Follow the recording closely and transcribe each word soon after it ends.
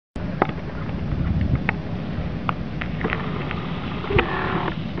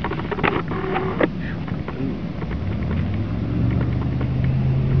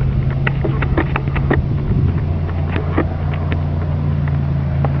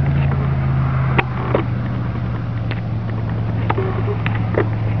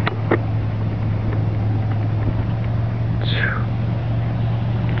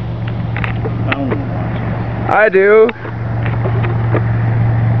I do.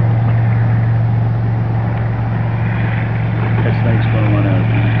 That snake's gonna run out.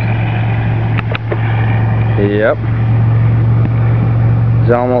 Yep.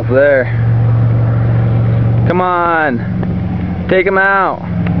 He's almost there. Come on. Take him out.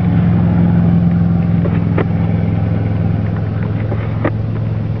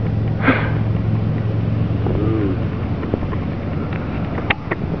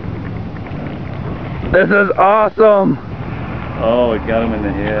 This is awesome. Oh, it got him in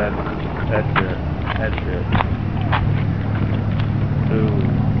the head. That's it. That's it. Ooh.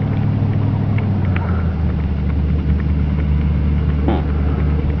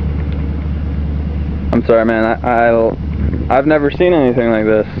 I'm sorry, man. I've never seen anything like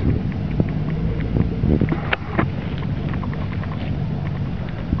this.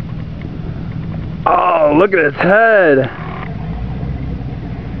 Oh, look at his head.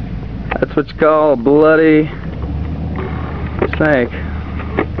 That's what you call a bloody snake.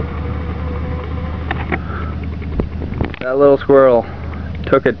 That little squirrel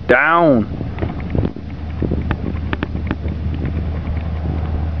took it down.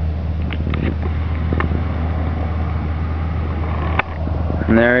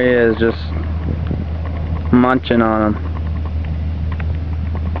 And there he is, just munching on him.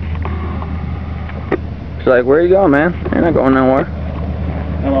 She's like, where are you going, man? You're not going nowhere.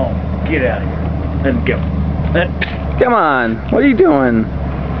 Come on, get out of here. Let's go. Come on, what are you doing?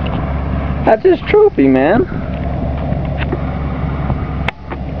 That's his trophy, man.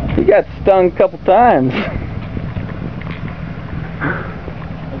 He got stung a couple times.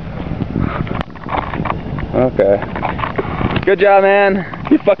 Okay. Good job, man.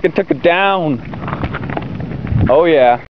 You fucking took it down. Oh yeah.